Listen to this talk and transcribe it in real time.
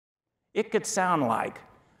It could sound like,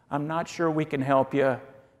 I'm not sure we can help you.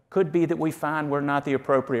 Could be that we find we're not the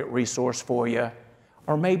appropriate resource for you.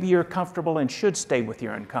 Or maybe you're comfortable and should stay with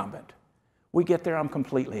your incumbent. We get there, I'm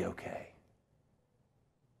completely okay.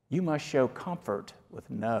 You must show comfort with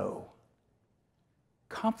no.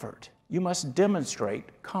 Comfort. You must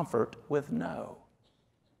demonstrate comfort with no.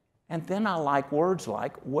 And then I like words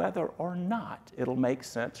like whether or not it'll make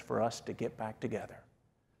sense for us to get back together.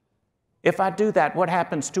 If I do that, what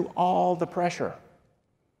happens to all the pressure?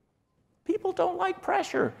 People don't like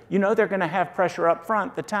pressure. You know they're going to have pressure up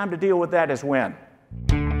front. The time to deal with that is when?